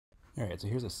All right, so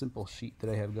here's a simple sheet that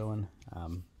I have going.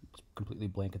 It's completely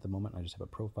blank at the moment. I just have a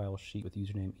profile sheet with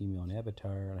username, email, and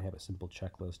avatar. And I have a simple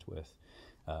checklist with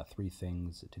 3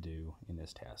 things to do in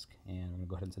this task. And I'm going to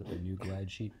go ahead and set up a new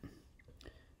Glide sheet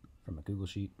from a Google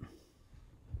Sheet.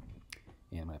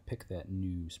 And I'm going to pick that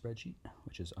new spreadsheet,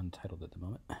 which is untitled at the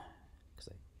moment, because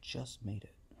I just made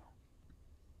it.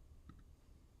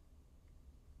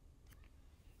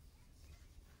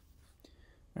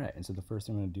 All right, and so the first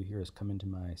thing I'm going to do here is come into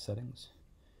my settings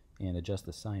and adjust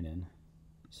the sign-in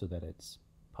so that it's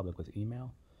public with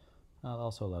email. I'll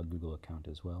also allow Google account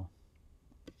as well.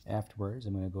 Afterwards,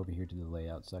 I'm going to go over here to the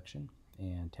layout section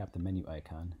and tap the menu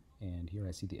icon. And here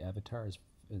I see the avatar is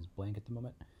blank at the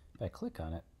moment. If I click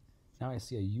on it, now I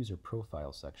see a user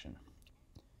profile section.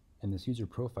 And this user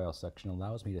profile section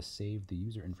allows me to save the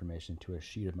user information to a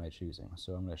sheet of my choosing.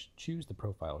 So I'm going to choose the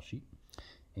profile sheet,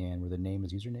 and where the name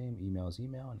is username, email is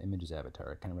email, and image is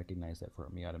avatar. It kind of recognized that for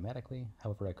me automatically.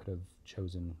 However, I could have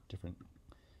chosen different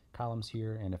columns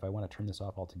here, and if I want to turn this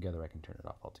off altogether, I can turn it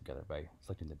off altogether by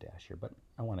selecting the dash here, but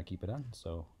I want to keep it on,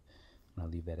 so I'm going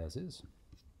to leave that as is.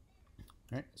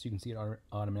 All right, so you can see it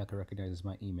automatically recognizes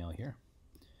my email here.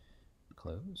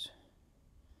 Close.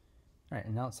 All right,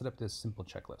 and now let's set up this simple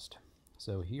checklist.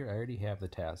 So here I already have the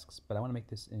tasks, but I want to make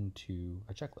this into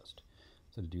a checklist.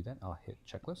 So to do that, I'll hit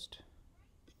checklist.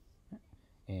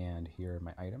 And here are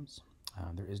my items.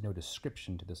 There is no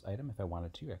description to this item. If I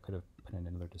wanted to, I could have put in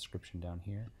another description down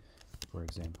here. For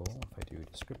example, if I do a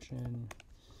description,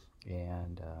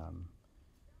 and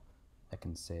I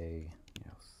can say,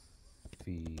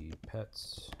 feed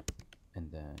pets, and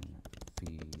then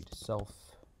feed self,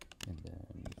 and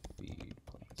then feed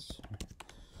plants.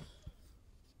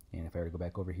 And if I were to go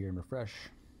back over here and refresh,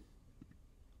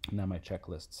 now my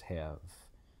checklists have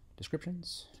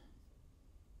descriptions,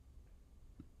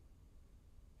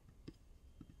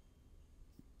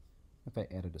 if I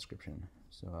add a description.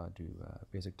 So I'll do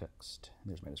basic text.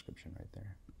 There's my description right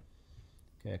there.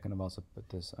 Okay, I can also put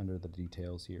this under the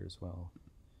details here as well.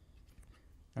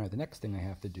 All right, the next thing I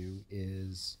have to do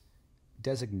is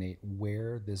designate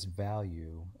where this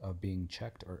value of being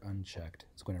checked or unchecked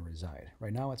is going to reside.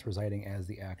 Right now it's residing as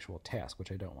the actual task,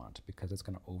 which I don't want because it's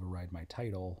going to override my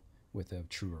title with a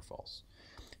true or false.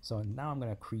 So now I'm going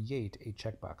to create a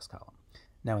checkbox column.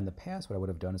 Now in the past, what I would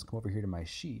have done is come over here to my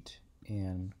sheet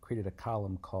and created a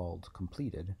column called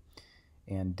completed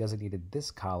and designated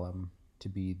this column to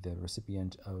be the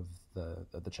recipient of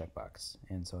the checkbox.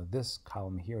 And so this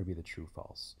column here would be the true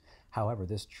false. However,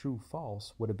 this true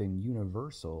false would have been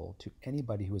universal to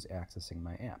anybody who was accessing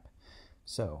my app.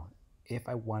 So if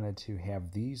I wanted to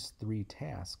have these 3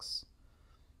 tasks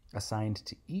assigned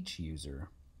to each user,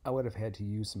 I would have had to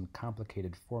use some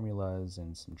complicated formulas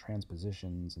and some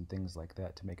transpositions and things like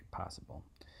that to make it possible.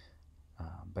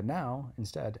 But now,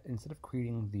 instead of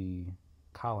creating the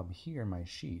column here in my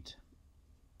sheet,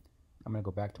 I'm going to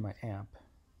go back to my app,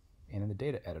 and in the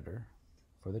data editor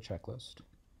for the checklist,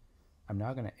 I'm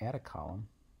now going to add a column,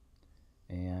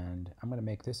 and I'm going to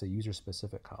make this a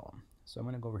user-specific column. So I'm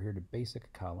going to go over here to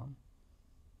basic column,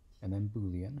 and then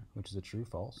Boolean, which is a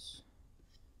true-false,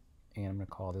 and I'm going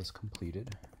to call this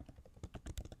completed.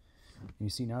 And you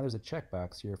see now there's a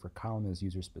checkbox here for column is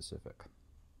user-specific.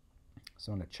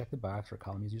 So I'm going to check the box for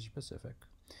column is user-specific,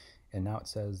 and now it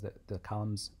says that the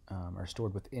columns are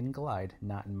stored within Glide,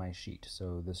 not in my sheet.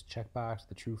 So this checkbox,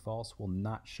 the true-false, will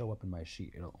not show up in my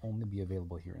sheet. It'll only be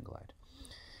available here in Glide.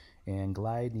 And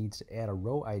Glide needs to add a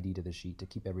row ID to the sheet to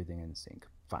keep everything in sync.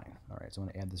 Fine. All right, so I'm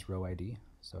going to add this row ID.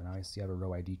 So now I see I have a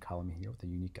row ID column here with a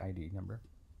unique ID number.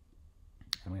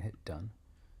 I'm going to hit done.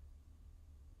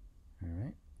 All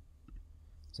right.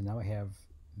 So now I have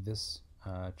this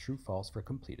true-false for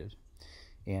completed,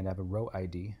 and I have a row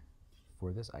ID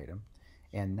for this item.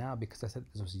 And now, because I said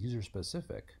this was user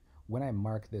specific, when I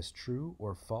mark this true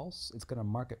or false, it's going to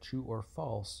mark it true or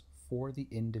false for the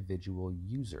individual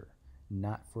user,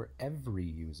 not for every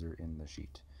user in the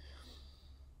sheet.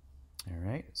 All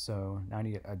right, so now I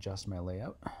need to adjust my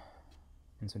layout.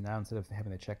 And so now instead of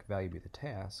having the check value be the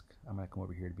task, I'm going to come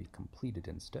over here to be completed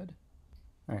instead.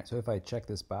 All right, so if I check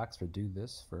this box for do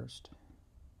this first,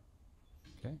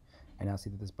 okay, I now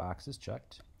see that this box is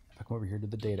checked. If I come over here to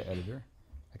the data editor,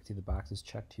 I can see the box is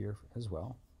checked here as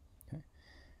well. Okay,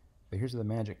 but here's where the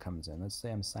magic comes in. Let's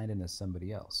say I'm signed in as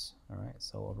somebody else. All right,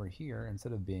 so over here,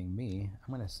 instead of being me,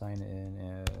 I'm going to sign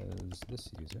in as this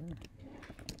user.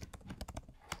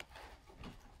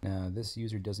 Now this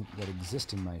user doesn't yet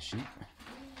exist in my sheet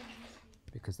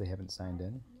because they haven't signed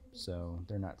in, so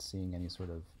they're not seeing any sort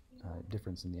of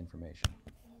difference in the information.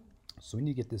 So we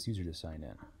need to get this user to sign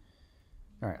in.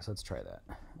 All right, so let's try that.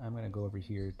 I'm going to go over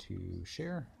here to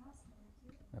share,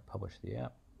 I publish the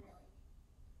app.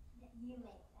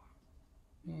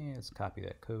 And let's copy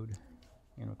that code.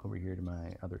 And look over here to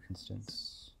my other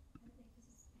instance.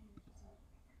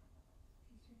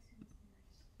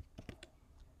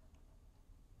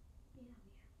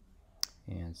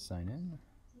 And sign in.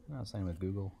 And I'll sign in with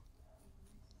Google.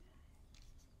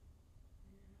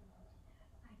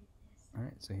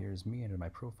 Alright, so here's me under my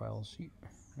profile sheet.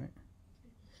 Right.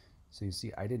 So you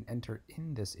see I didn't enter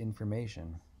in this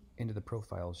information into the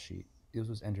profile sheet. This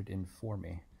was entered in for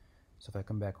me. So if I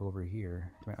come back over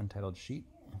here to my untitled sheet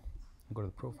and go to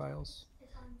the profiles,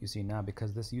 you see now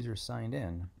because this user signed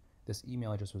in, this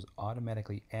email address was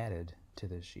automatically added to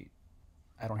this sheet.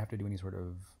 I don't have to do any sort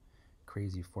of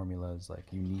crazy formulas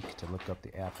like unique to look up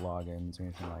the app logins or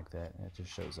anything like that. It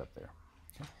just shows up there.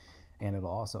 Okay? And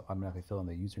it'll also automatically fill in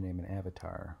the username and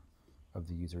avatar of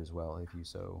the user as well if you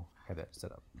so have that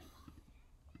set up.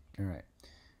 Alright,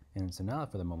 and so now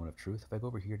for the moment of truth, if I go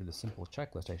over here to the simple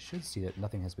checklist, I should see that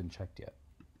nothing has been checked yet.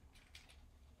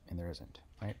 And there isn't,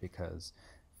 right? Because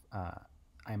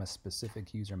I'm a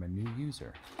specific user, I'm a new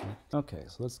user. Right? Okay,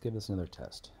 so let's give this another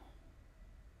test.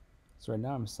 So right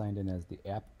now I'm signed in as the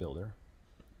app builder,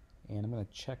 and I'm going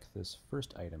to check this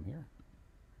first item here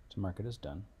to mark it as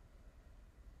done.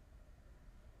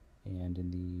 And in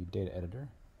the data editor,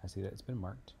 I see that it's been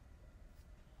marked.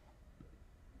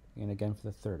 And again for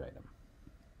the third item.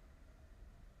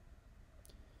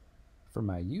 For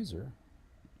my user,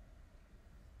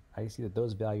 I see that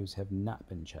those values have not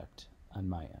been checked on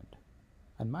my end.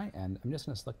 On my end, I'm just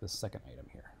going to select the second item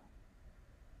here.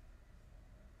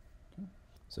 Okay.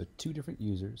 So 2 different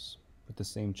users with the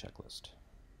same checklist.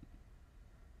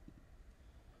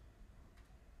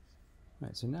 All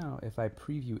right, so now if I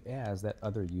preview as that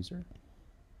other user,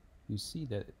 you see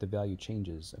that the value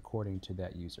changes according to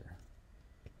that user.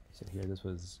 So here this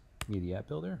was me the app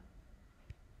builder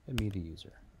and me the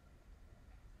user.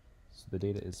 So the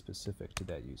data is specific to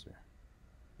that user.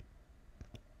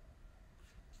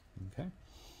 Okay.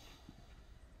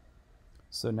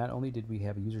 So not only did we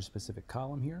have a user specific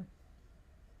column here,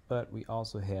 but we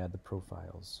also had the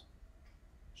profiles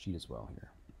sheet as well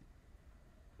here.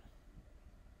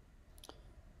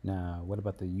 Now, what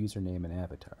about the username and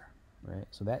avatar, right?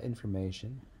 So that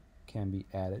information can be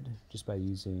added just by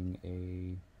using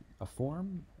a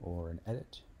form or an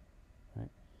edit, right?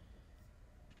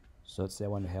 So let's say I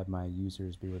want to have my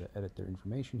users be able to edit their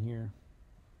information here.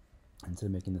 Instead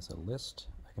of making this a list,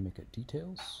 I can make it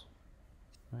details,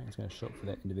 right? It's going to show up for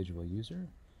that individual user.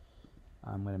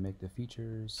 I'm going to make the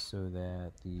features so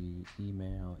that the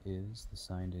email is the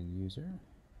signed in user,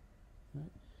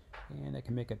 right? And I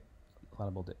can make it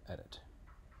allowable to edit.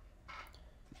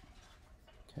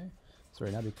 Okay, so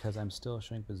right now because I'm still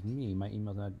showing up as me, my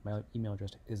email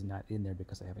address is not in there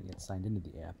because I haven't yet signed into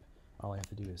the app. All I have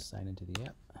to do is sign into the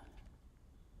app,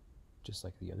 just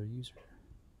like the other user.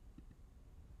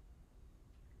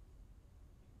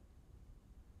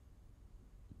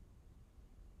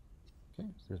 Okay,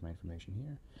 so there's my information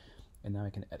here, and now I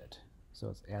can edit. So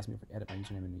it's asking me to edit my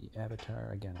username and the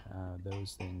avatar. Again,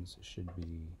 those things should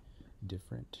be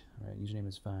different, right? Username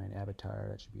is fine. Avatar,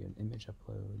 that should be an image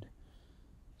upload.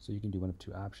 So you can do one of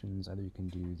 2 options. Either you can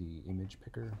do the image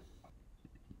picker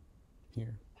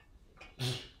here,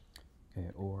 okay,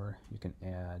 or you can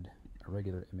add a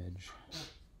regular image,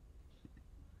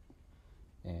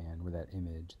 and with that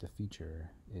image, the feature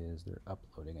is they're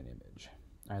uploading an image.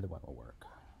 Either one will work.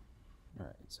 All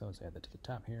right, so let's add that to the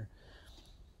top here.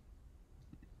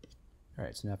 All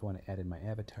right, so now if I want to add in my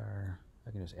avatar,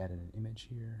 I can just add in an image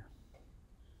here.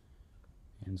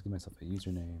 And just give myself a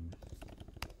username.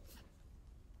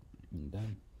 And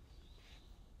done.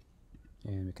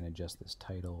 And we can adjust this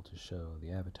title to show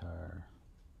the avatar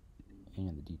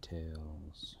and the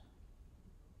details.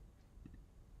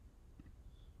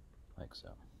 Like so.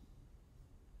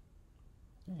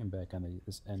 And back on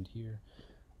this end here,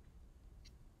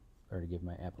 I already give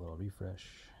my app a little refresh.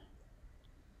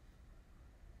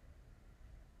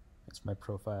 It's my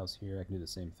profiles here. I can do the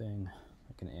same thing.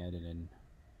 I can add in an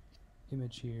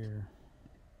image here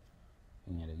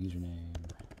and a username.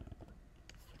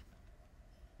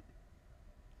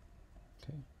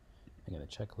 Okay, I got a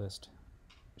checklist.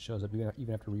 It shows up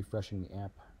even after refreshing the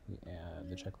app.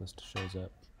 The checklist shows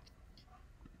up,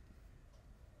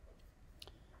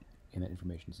 and that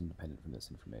information is independent from this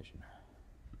information.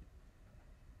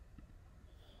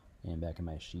 And back in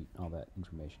my sheet, all that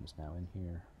information is now in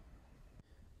here.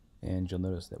 And you'll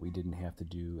notice that we didn't have to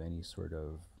do any sort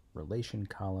of relation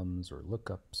columns or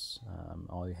lookups.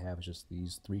 All you have is just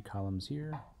these 3 columns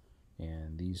here,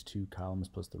 and these 2 columns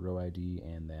plus the row ID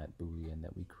and that Boolean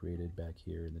that we created back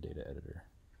here in the data editor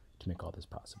to make all this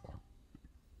possible.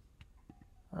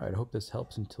 Alright, I hope this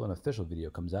helps until an official video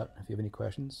comes out. If you have any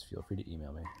questions, feel free to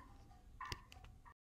email me.